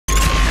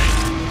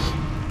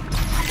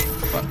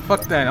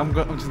Fuck that. I'm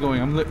just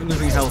going. I'm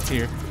losing health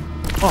here.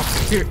 Oh,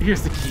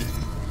 here's the key.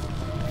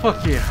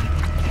 Fuck yeah.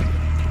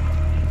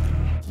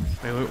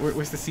 Wait,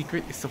 where's the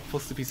secret? It's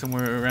supposed to be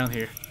somewhere around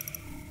here.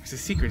 There's a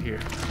secret here.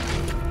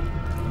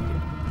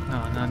 No.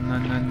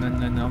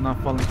 I'm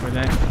not falling for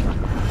that.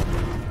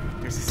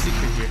 There's a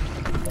secret here.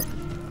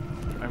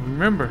 I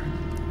remember.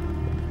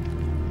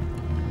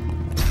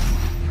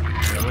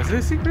 Was it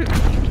a secret?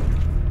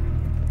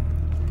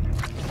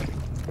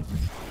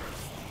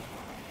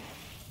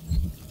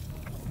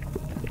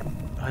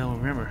 I don't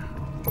remember.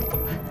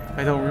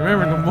 I don't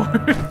remember no more.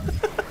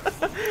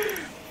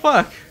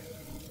 Fuck.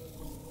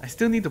 I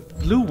still need the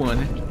blue one.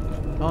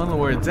 I don't know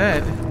where it's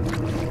at.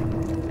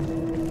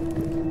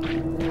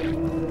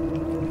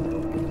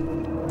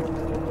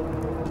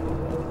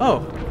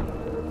 Oh.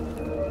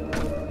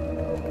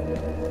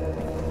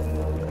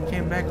 I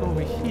came back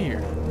over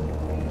here.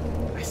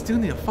 I still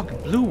need a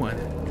fucking blue one.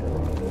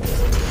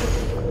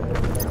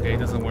 Okay, it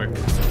doesn't work.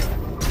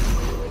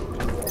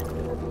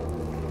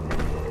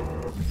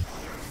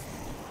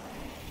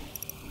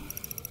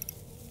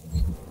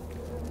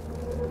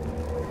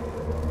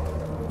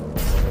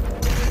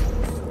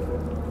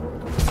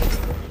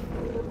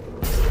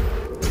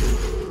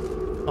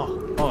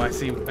 Oh, I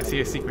see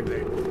a secret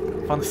there.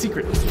 Found the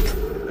secret.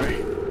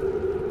 Alright.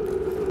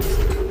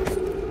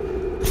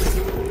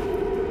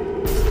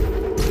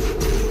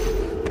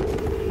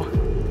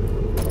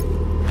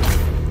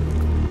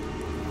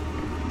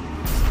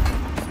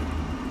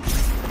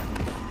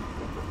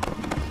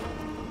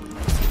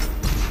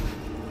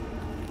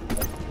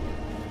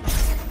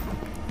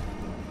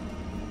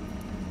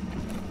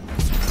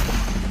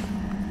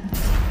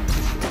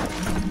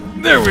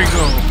 There we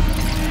go!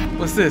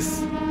 What's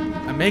this?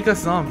 A mega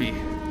zombie.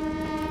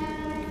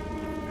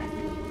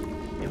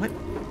 Hey, what?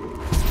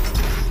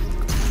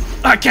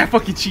 I can't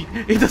fucking cheat!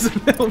 It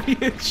doesn't let me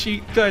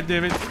cheat, god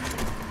damn it.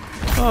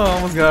 Oh, I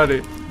almost got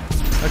it.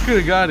 I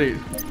could've got it.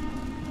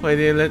 But they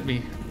didn't let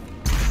me.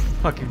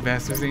 Fucking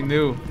bastards, they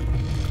knew.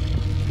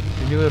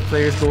 They knew the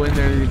players go in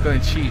there and they're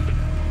gonna cheat.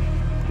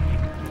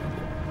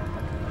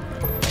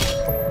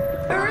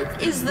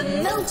 Earth is the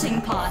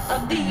melting pot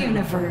of the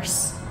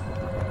universe.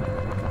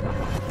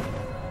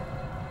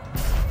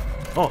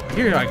 Oh,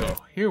 here I go.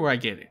 Here where I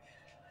get it.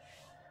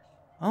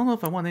 I don't know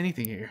if I want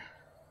anything here.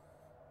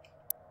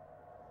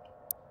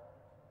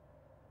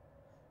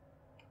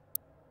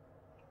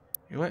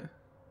 You know what?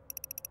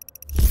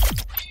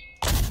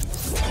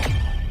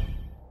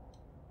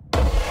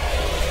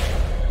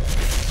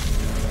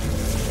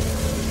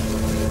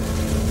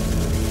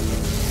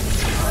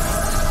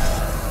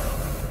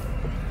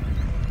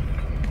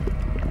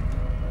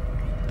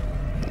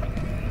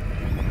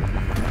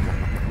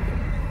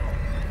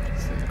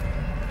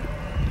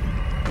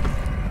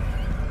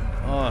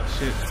 Oh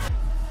shit.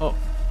 Oh.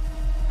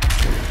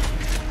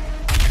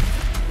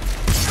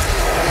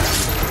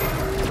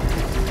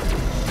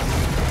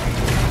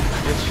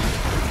 Bitch.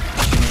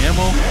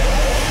 Ammo.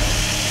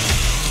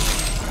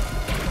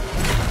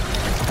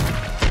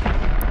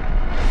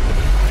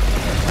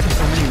 There's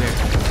so many there.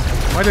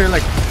 Why are there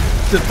like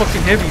the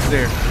fucking heavies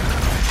there?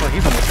 Oh,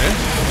 he's almost dead.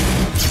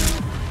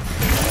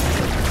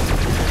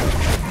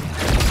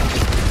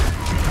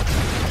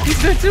 He's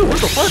dead too, what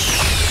the fuck?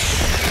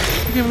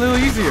 Make him a little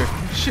easier.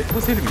 Shit,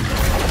 what's hitting me?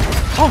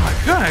 Oh my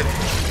god!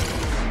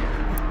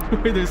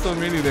 Wait, there's so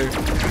many there.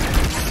 Fuck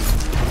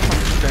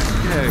that.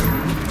 Get out of here.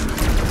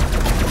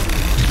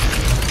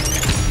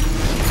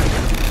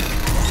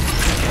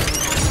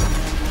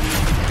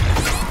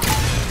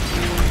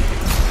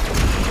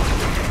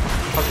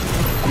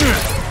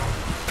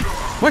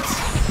 What?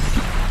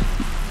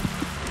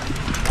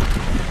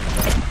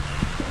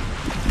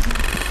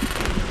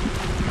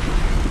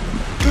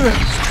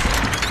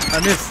 I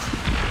missed.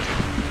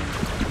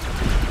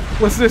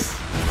 What's this?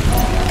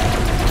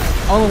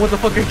 I don't know what the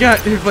fuck I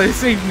got, but it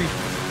saved me.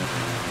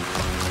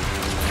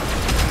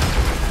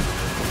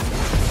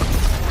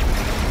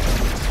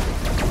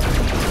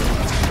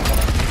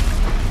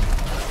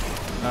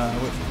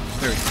 What?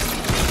 There we go.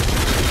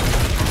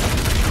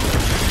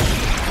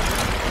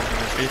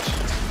 Bitch.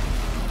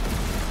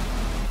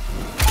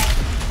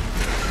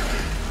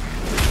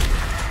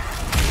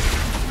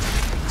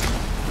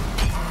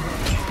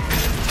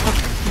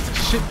 Fucking piece of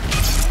shit.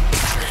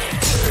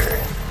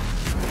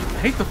 I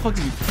hate the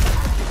fucking...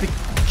 They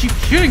keep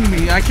hitting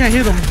me. I can't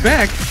hit them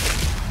back.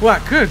 Well, I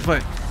could,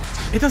 but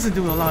it doesn't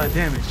do a lot of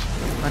damage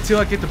until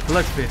I get the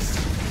blood fist.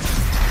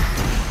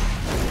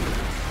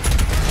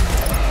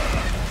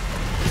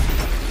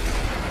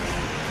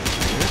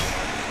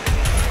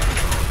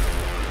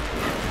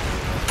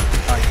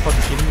 Are you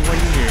fucking kidding me? Why are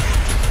you here?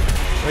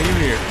 Why are you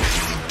here?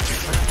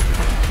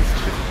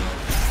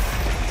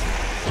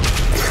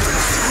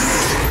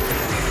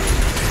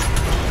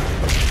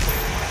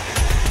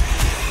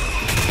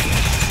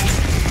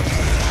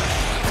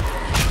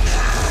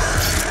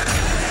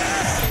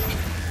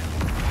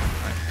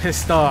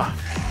 Pissed off.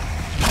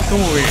 Come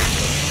over here.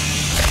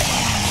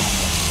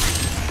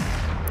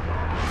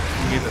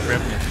 Get the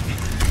revenant.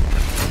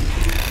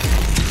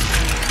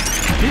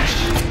 Bitch.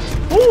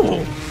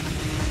 Oh!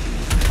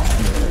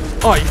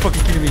 Oh, you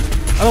fucking kidding me?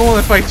 I don't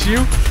want to fight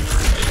you.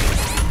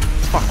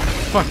 Fuck.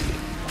 Fuck.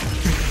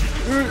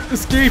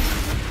 Escape.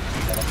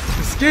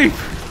 Escape.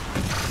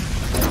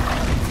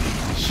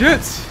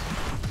 Shit.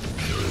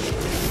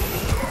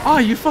 Oh,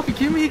 you fucking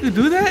kidding me? You could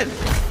do that?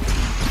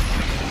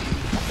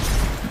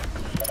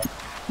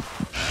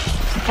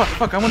 Fuck,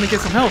 fuck, I want to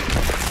get some help.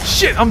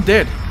 Shit, I'm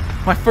dead.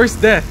 My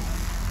first death.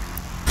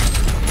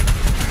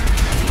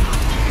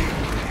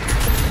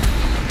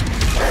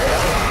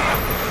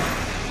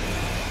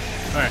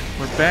 Alright,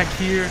 we're back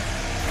here.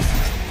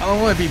 I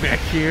don't want to be back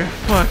here.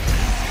 Fuck.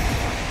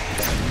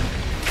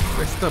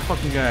 Where's the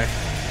fucking guy?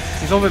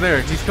 He's over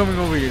there. He's coming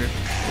over here.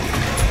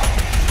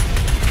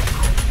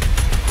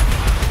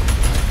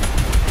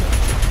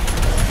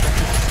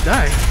 Just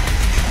die.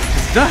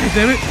 Just die,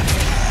 damn it.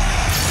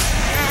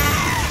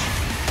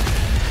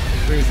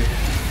 Where is he?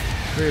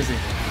 Where is he?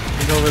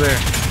 He's over there.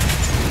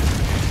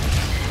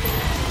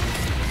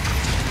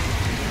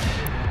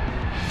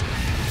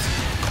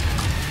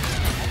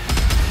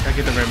 Gotta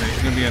get the remedy.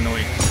 It's gonna be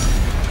annoying.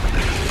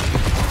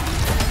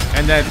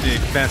 And that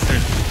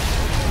bastard.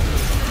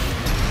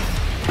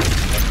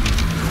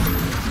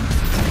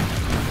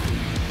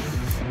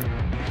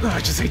 Oh, I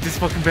just hate this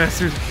fucking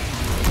bastard.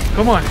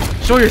 Come on,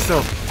 show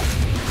yourself.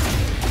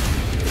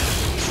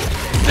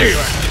 There you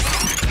are.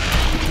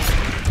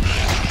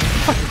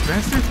 Fucking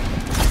bastard.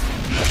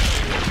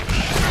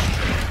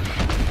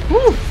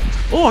 Woo!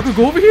 Oh, I could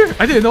go over here?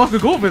 I didn't know I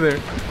could go over there.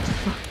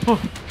 Oh,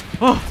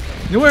 oh,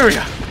 new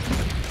area.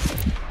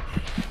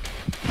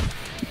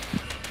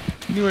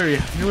 New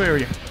area, new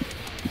area.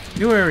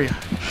 New area.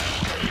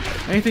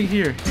 Anything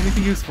here?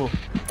 Anything useful?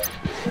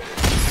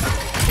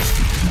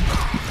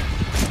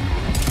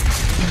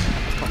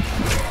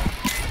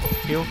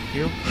 Heal,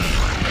 heal.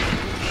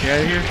 Get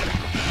out of here.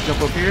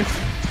 Jump up here.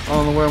 I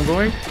don't know where I'm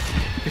going.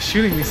 He's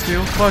shooting me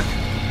still. Fuck.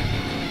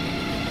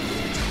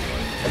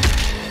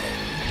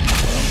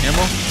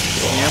 Ammo.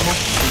 Ammo.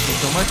 Thank you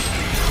so much.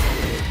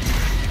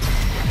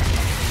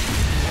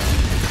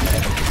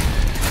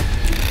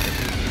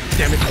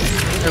 Damn it.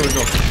 There we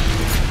go.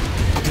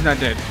 He's not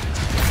dead.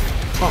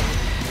 Oh.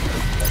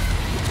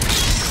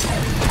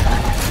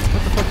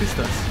 What the fuck is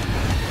this?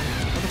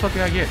 What the fuck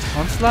did I get?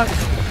 Onslaught?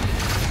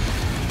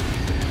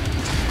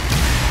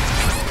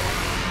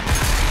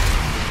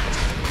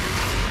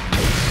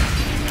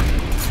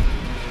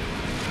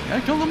 Did I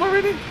kill him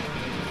already?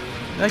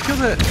 Did I kill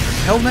the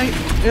Hell Knight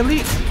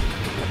Elite?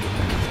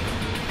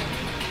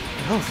 What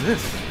the hell is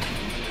this?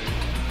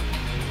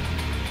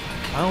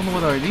 I don't know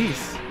what are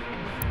these.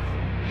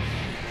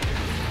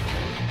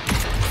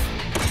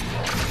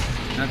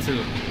 Not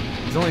two.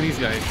 There's only these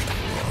guys.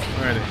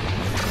 Where are they?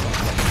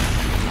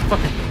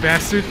 Fucking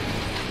bastard.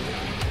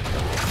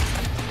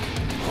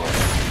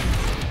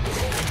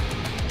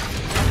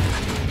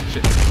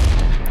 Shit.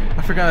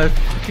 I forgot I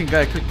fucking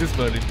gotta click this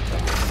button.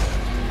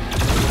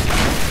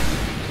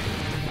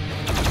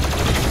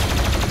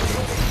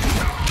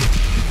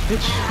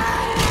 Bitch.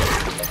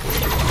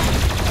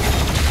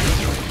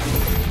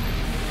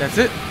 That's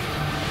it?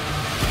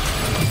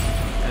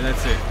 And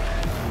that's it.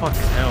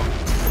 Fucking hell.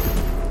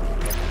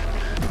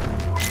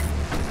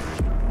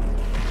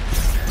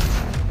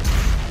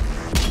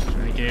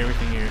 Trying to get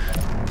everything here.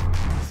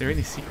 Is there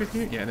any secret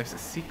here? Yeah, there's a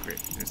secret.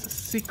 There's a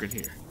secret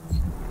here.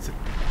 It's a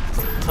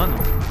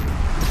tunnel.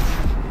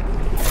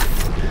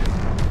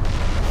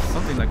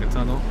 Something like a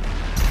tunnel.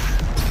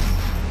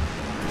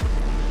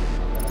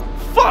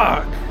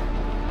 Fuck!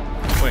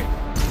 Wait,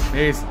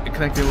 maybe it's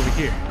connected over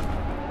here.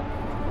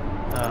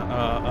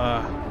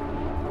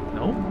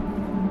 No?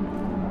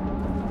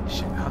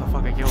 Shit, how the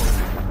fuck I get over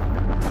there?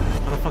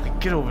 How the fuck I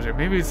get over there?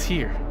 Maybe it's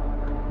here.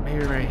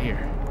 Maybe right here.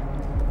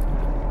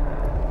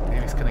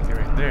 Maybe it's connected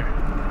right there.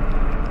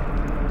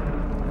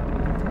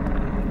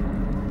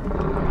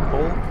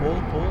 Pull.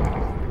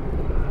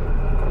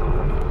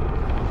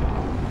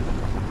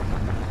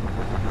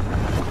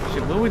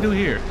 Shit, what do we do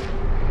here?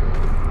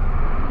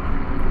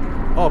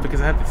 Oh,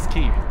 because I have this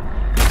key.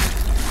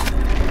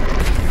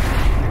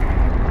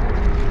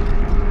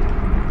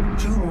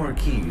 Two more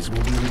keys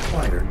will be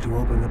required to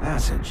open the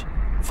passage.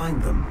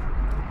 Find them.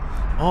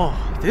 Oh,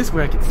 this is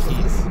where I get the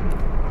keys.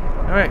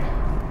 Alright.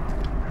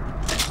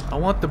 I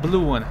want the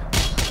blue one.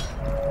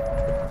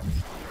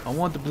 I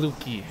want the blue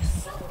key.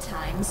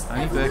 Sometimes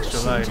I need the extra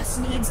evolution life. just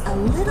needs a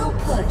little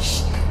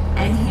push.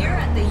 And here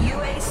at the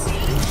UAC,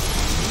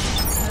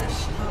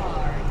 push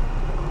hard.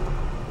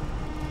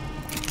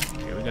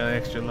 Okay, we got an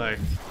extra life.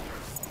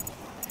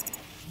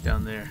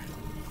 Down there.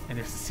 And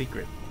there's a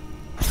secret.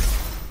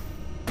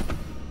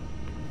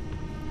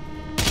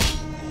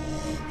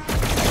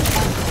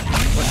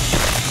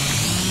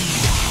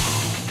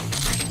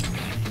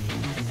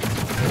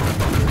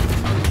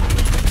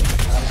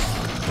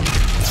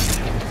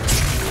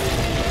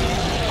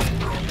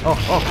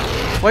 Oh,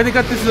 why they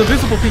got this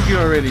invisible thing here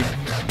already?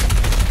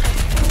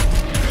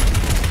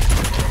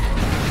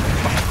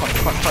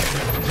 Fuck.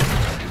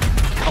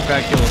 Okay,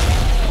 I killed him.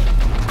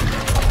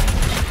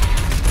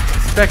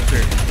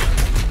 Spectre.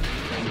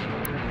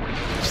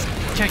 Just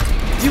can't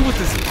deal with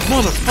this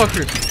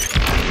motherfucker.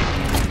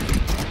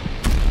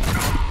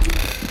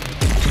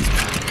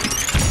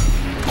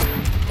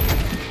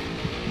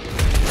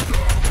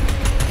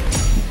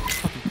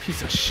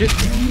 shit.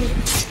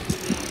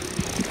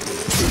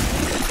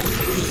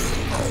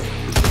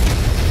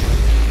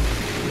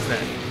 What's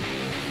that?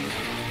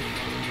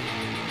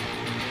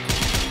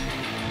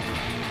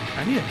 I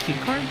need a key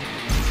card?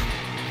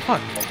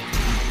 Fuck.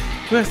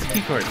 Who has the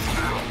key card?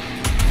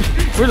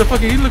 Where the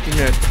fuck are you looking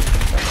at?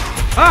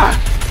 Ah!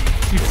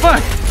 You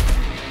fuck!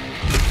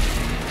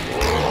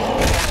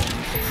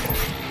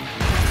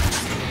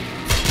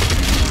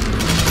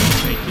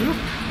 Thank you.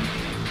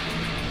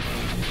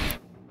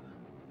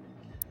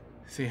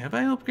 See, have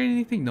I upgraded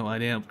anything? No, I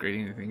didn't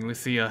upgrade anything. Let's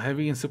see,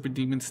 heavy and super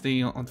demons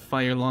stay on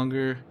fire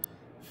longer.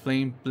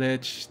 Flame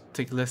pledge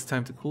take less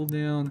time to cool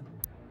down.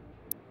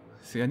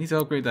 See, I need to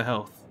upgrade the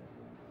health.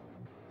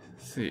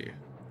 Let's see.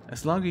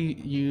 As long as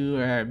you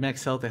are at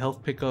max health, the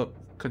health pickup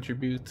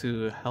contribute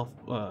to health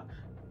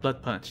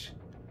blood punch.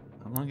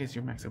 As long as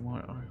you're max at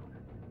more.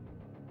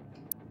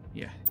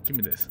 Yeah, give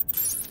me this.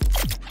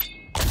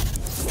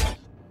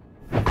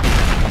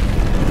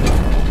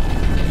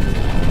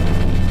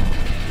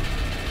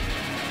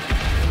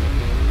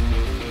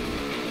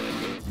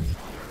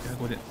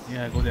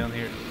 Yeah, go down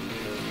here.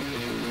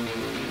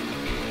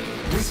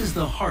 This is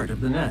the heart of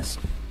the nest.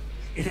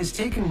 It has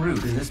taken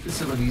root in this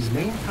facility's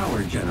main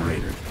power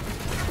generator.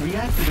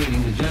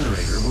 Reactivating the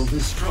generator will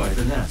destroy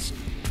the nest.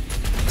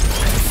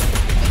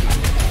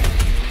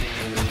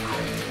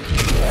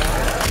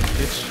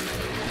 Bitch.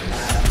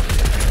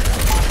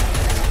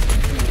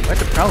 Why'd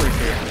the prowlers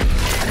here?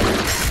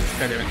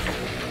 God damn it.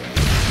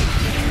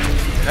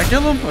 Did I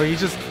kill him? Or he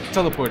just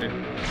teleported?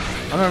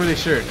 I'm not really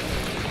sure.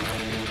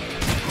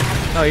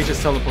 Oh, he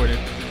just teleported.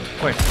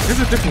 Wait, this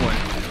is a different one.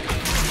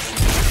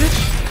 Bitch.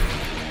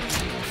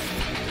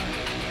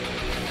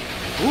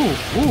 Ooh,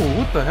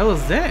 what the hell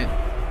is that?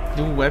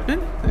 New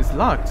weapon? It's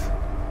locked.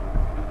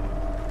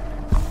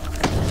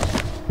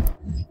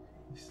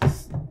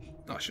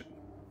 Oh shit.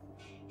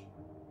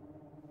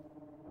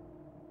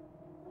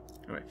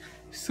 Alright.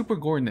 Super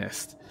Gore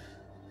Nest.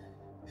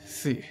 Let's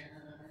see.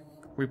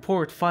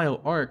 Report,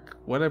 file, arc,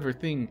 whatever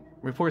thing.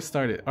 Report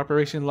started.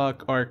 Operation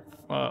lock arc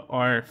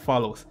R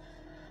follows.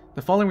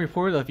 The following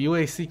report of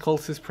UAC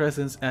cultist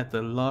presence at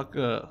the lock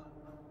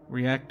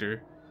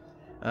reactor.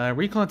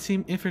 Recon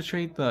team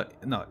infiltrate the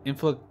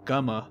Infla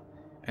Gamma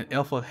and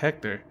Alpha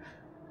Hector.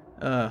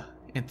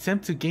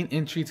 Attempt to gain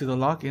entry to the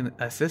lock and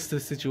assess the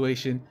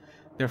situation.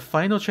 Their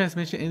final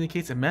transmission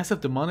indicates a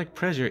massive demonic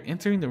pressure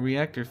entering the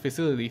reactor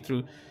facility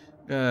through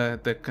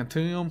the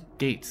continuum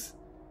gates.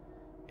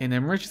 An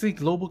emergency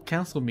global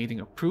council meeting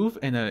approved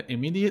an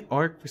immediate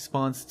arc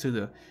response to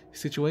the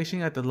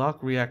situation at the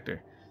lock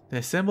reactor. The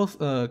assembled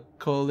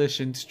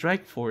coalition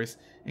strike force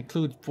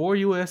includes 4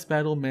 U.S.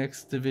 battle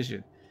mechs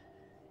division,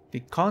 the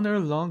Connor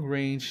Long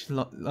Range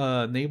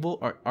Naval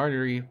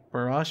Artillery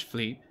Barrage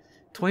Fleet,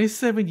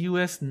 27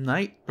 U.S.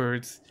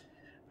 Nightbirds,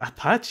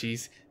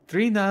 Apaches,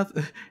 3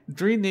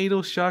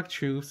 NATO shock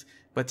troops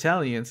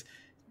battalions,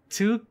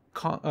 2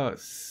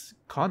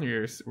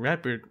 Conyers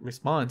Rapid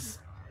Response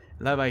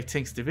Levi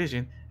Tanks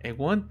Division, and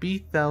 1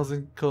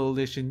 B-1000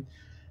 Coalition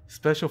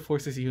Special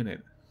Forces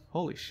Unit.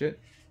 Holy shit.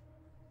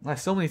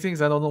 That's so many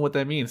things I don't know what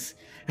that means.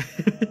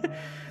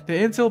 The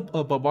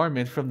intel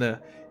bombardment from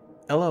the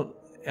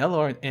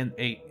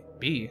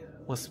LRN-8B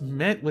was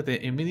met with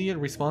an immediate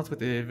response with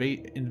the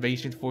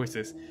invasion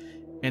forces.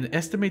 An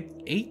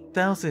estimated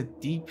 8,000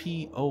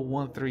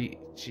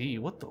 DP-013.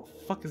 What the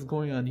fuck is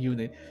going on,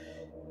 unit?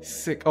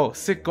 Sick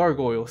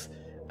gargoyles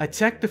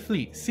attacked the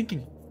fleet,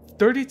 sinking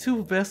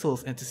 32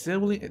 vessels and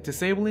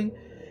disabling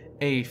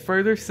a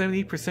further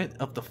 70%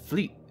 of the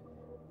fleet.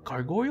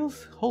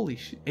 Gargoyles? Holy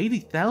shit.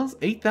 80,000?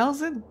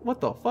 8,000?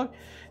 What the fuck?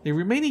 The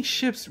remaining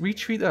ships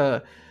retreat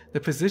the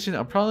position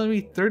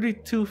approximately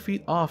 32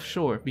 feet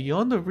offshore,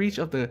 beyond the reach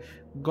of the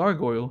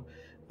gargoyle,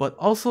 but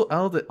also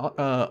out of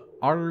the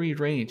artery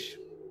range.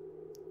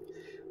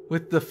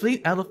 With the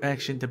fleet out of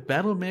action, the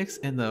battle mechs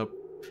and the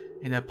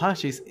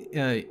Apaches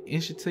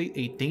initiate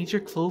a danger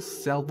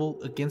close salvo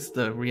against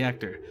the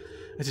reactor.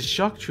 As a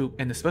shock troop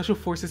and the special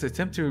forces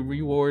attempt to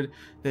reward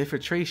the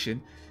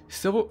infiltration,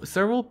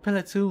 several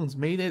platoons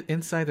made it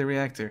inside the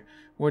reactor,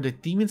 where the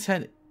demons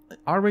had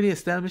already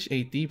established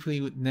a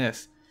depleted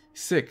nest.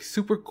 Sick,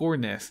 Super Gore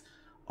Nest.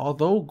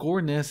 Although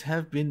Gore nests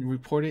have been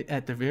reported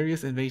at the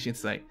various invasion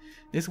sites,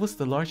 this was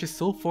the largest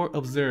so far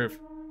observed.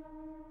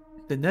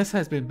 The nest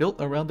has been built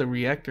around the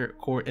reactor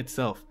core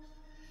itself.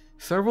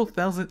 Several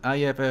thousand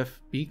IFF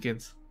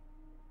beacons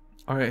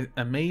are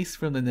amazed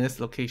from the nest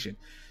location,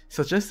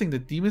 suggesting the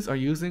demons are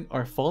using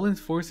our fallen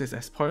forces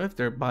as part of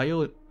their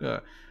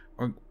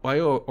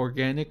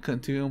bio-organic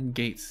continuum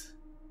gates.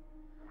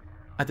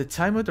 At the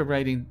time of the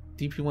writing,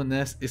 DP-1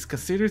 nest is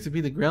considered to be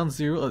the ground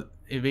zero of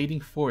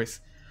invading force,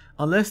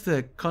 unless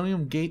the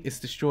continuum gate is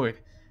destroyed.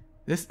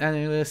 This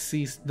analyst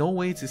sees no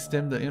way to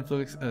stem the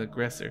influx of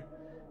aggressor.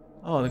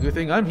 Oh, the good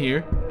thing I'm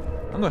here.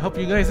 I'm gonna help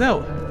you guys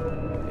out.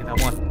 And I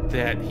want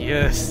that,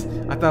 yes.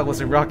 I thought it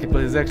was a rocket,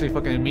 but it's actually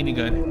fucking a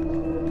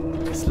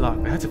minigun. It's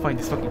locked. I have to find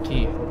this fucking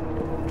key.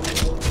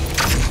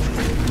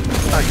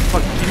 Are you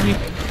fucking kidding me? I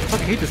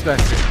fucking hate this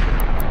bastard.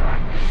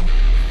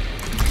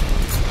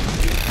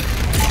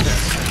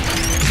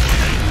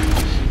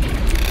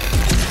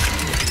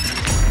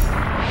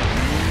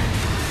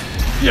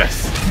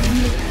 Yes!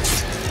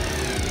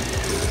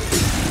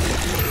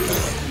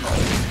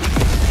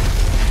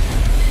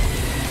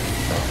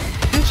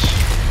 Bitch!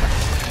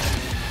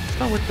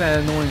 Stop with that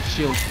annoying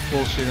shield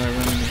bullshit I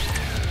run into.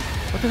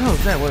 What the hell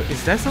is that? What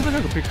is that something I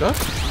can pick up?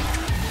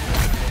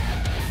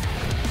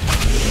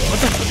 What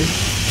the fuck is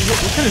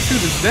what kind of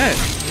suit is that?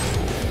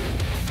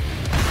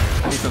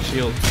 I need some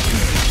shield.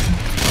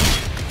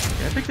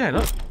 Can I pick that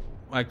up?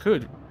 I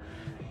could.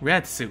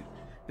 Rat suit.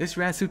 This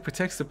rat suit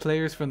protects the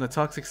players from the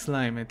toxic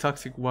slime and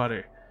toxic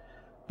water,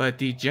 but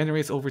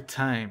degenerates over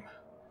time.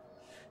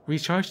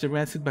 Recharge the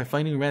rat suit by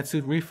finding rat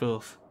suit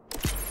refills.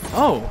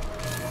 Oh!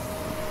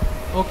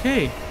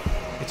 Okay.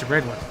 It's a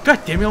red one.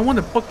 God damn it, I want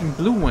the fucking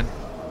blue one.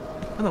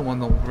 I don't want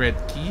no red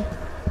key.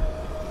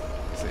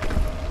 Let's see. I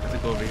have to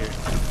go over here.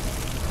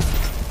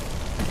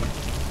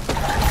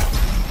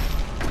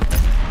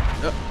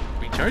 Oh,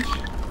 recharge.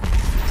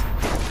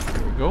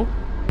 There we go.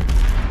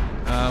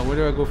 Where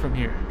do I go from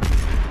here?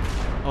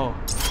 Oh.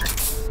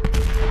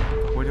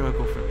 Where do I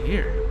go from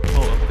here?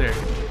 Oh, up there.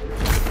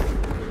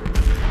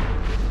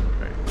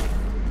 Right.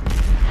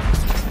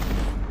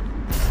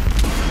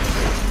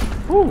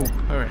 Ooh,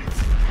 alright.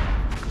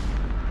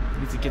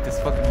 Need to get this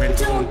fucking red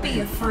key. Don't be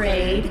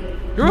afraid.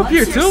 You're up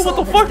here too? What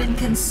the fuck? Once your soul has been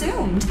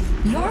consumed,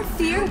 your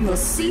fear will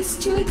cease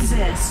to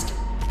exist.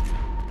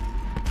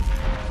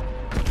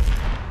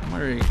 I'm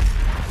already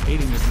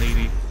hating this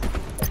lady.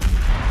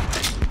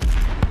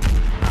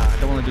 I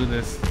don't want to do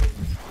this.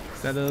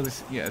 Is that the other?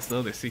 Yeah, it's the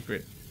other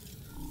secret.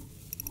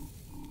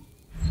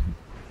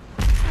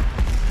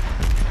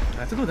 I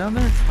have to go down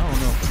there? I don't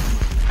know.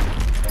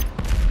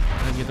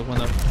 I get the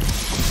one up.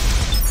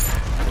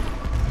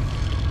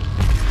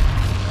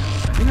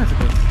 I think I have to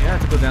go. Yeah, I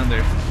have to go down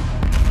there.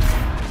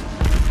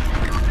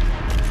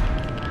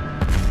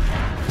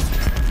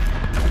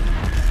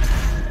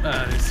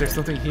 Is there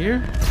something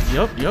here?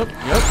 Yup.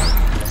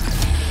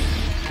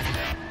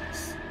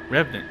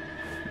 Revenant.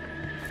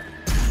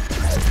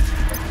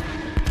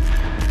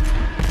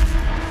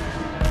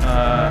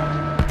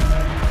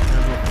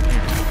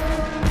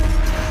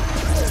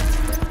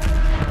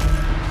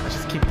 I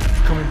just keep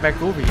coming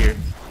back over here.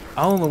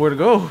 I don't know where to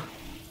go.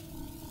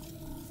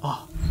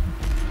 Oh,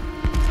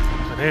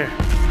 over there.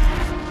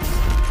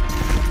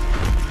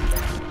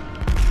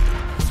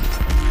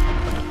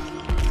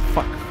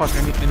 Fuck,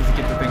 I need to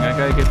get the thing. I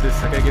gotta get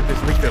this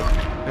refill.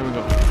 There we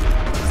go.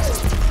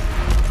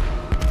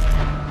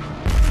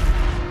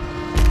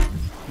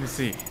 Let me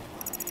see.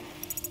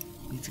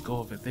 Need to go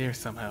over there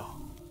somehow.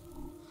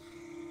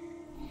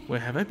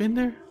 Wait, have I been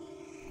there?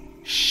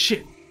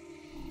 Shit!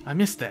 I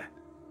missed that.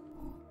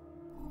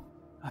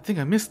 I think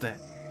I missed that.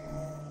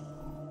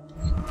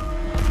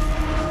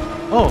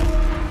 Oh!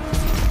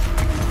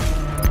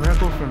 Where do I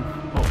go from?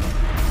 Oh.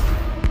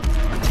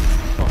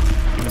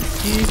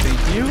 Key,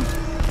 thank you.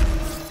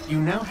 You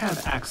now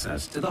have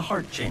access to the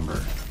heart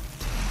chamber.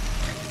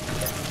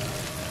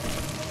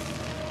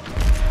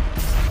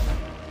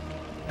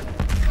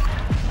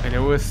 And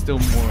there was still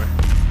more.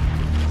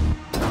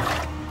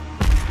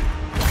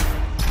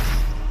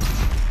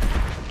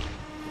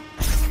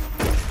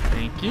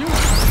 Thank you.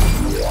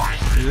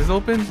 Is this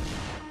open?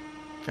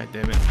 God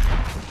damn it.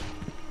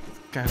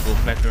 Gotta go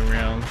back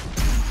around.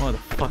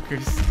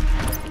 Motherfuckers.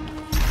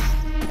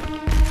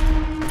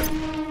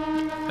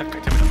 God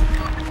damn it.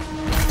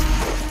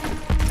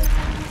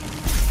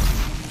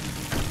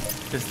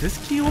 Does this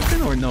key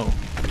open or no?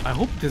 I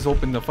hope this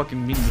opened the fucking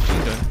mini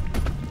machine gun.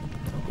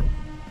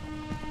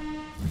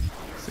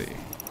 Let's see.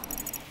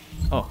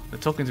 Oh, the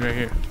token's right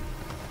here.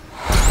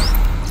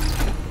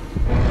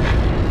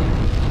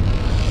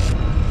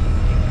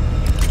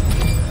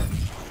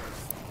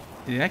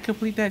 Did I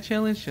complete that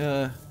challenge?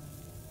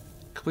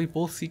 Complete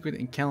both secret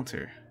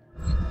encounter.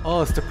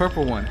 Oh, it's the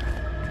purple one.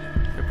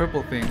 The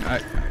purple thing.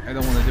 I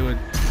don't want to do it.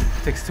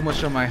 It takes too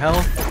much of my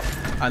health.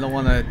 I don't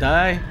want to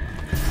die.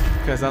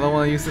 Because I don't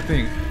want to use the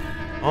thing.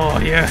 Oh,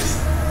 yes!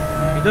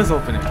 He does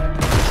open it.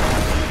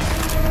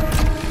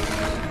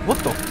 What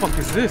the fuck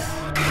is this?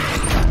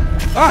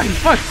 Ah, he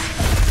fucked!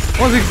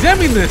 I was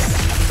examining this!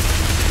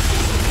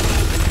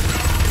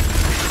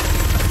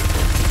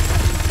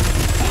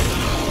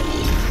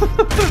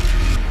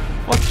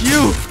 Fuck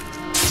you!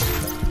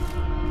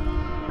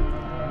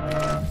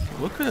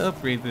 What could I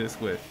upgrade this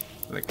with?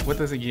 Like, what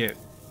does it get?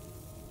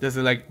 Does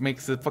it like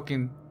makes the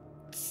fucking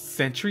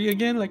sentry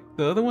again like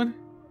the other one?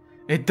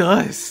 It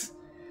does!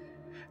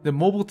 The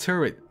mobile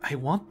turret. I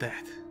want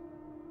that.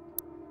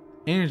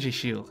 Energy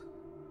shield.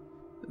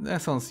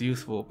 That sounds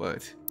useful,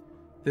 but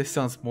this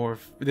sounds more.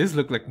 This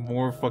looked like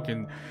more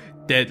fucking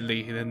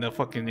deadly than the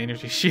fucking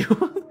energy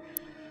shield.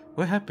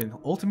 What happened?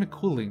 Ultimate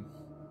cooling.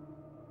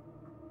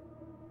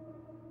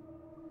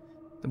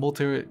 The mobile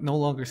turret no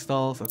longer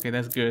stalls. Okay,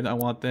 that's good. I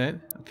want that.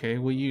 Okay,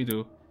 what you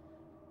do?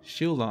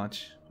 Shield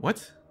launch.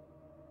 What?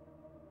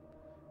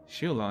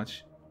 Shield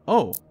launch.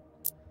 Oh!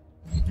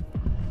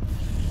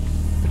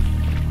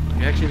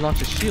 You actually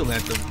launch a shield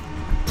at them.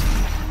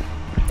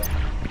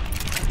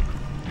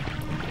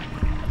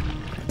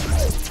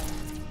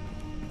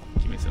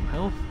 Give me some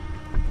health.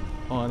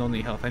 Oh, I don't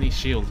need health. I need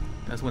shield.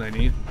 That's what I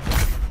need.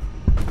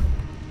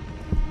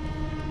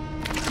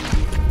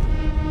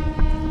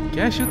 Can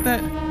I shoot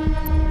that?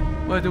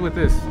 What do I do with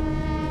this?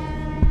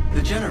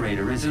 The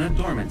generator is in a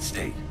dormant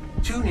state.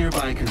 2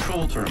 nearby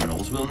control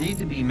terminals will need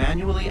to be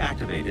manually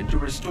activated to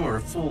restore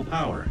full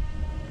power.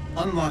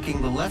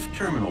 Unlocking the left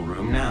terminal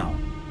room now.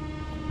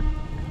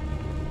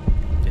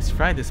 Just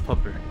fry this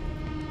pupper.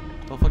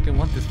 Don't fucking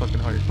want this fucking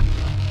heart.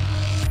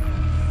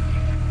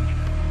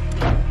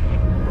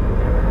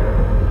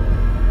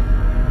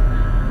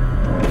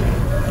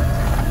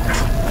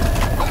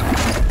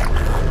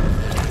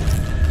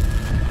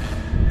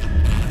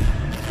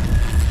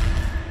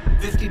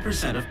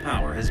 % of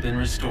power has been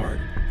restored.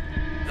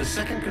 The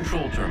second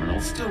control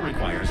terminal still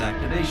requires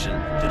activation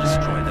to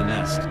destroy the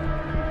nest.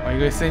 Are you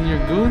gonna send your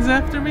goons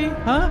after me?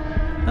 Huh?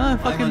 Huh?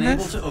 Fucking I'm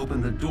unable nest? to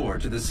open the door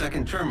to the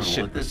second terminal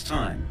Shit. at this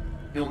time.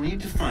 You'll need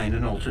to find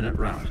an alternate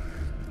route. Does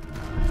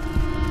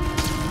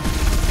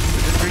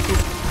this break it?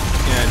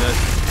 Yeah, it does.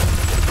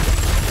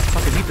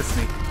 Fucking hate the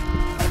snake.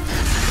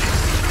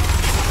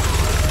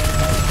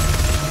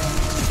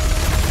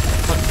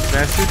 Fucking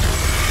bastard.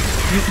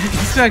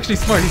 He's actually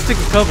smart. He's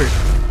taking cover.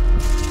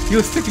 He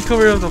was taking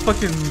cover of the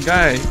fucking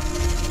guy.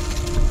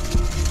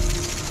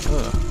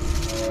 Ugh.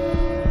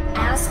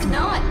 Ask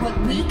not what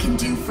we can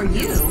do for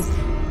you.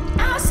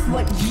 Ask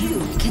what you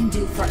can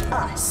do for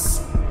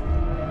us.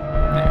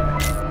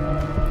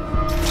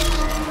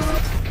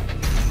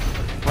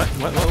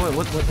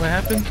 What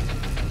happened?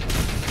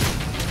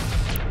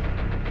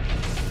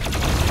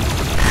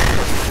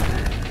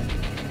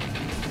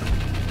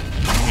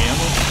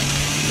 Ammo?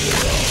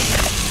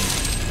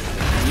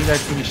 You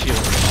guys give me shield.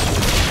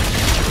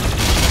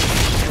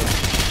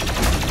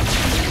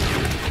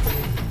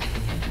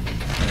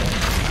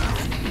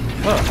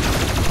 Oh.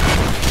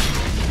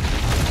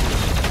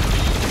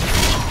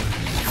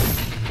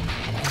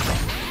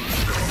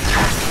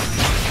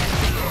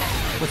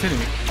 What's hitting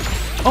me?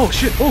 Oh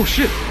shit! Oh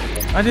shit!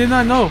 I did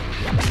not know.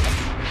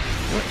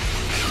 What?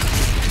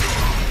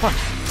 Fuck.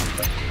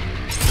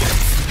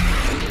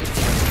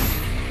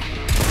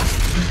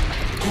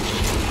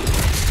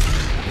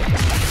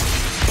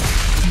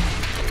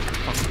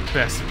 Fucking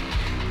bastard.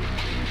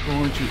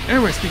 Won't you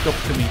ever speak up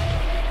to me?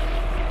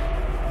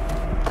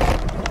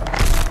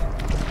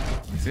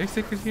 Is there a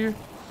secret here?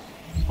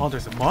 Oh,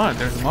 there's a mod.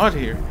 There's a mod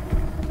here.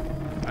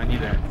 I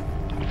need that.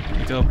 I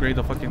need to upgrade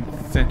the fucking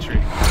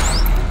sentry.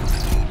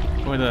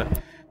 Or the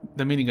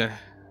minigun.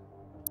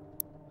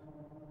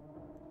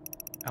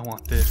 I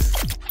want this.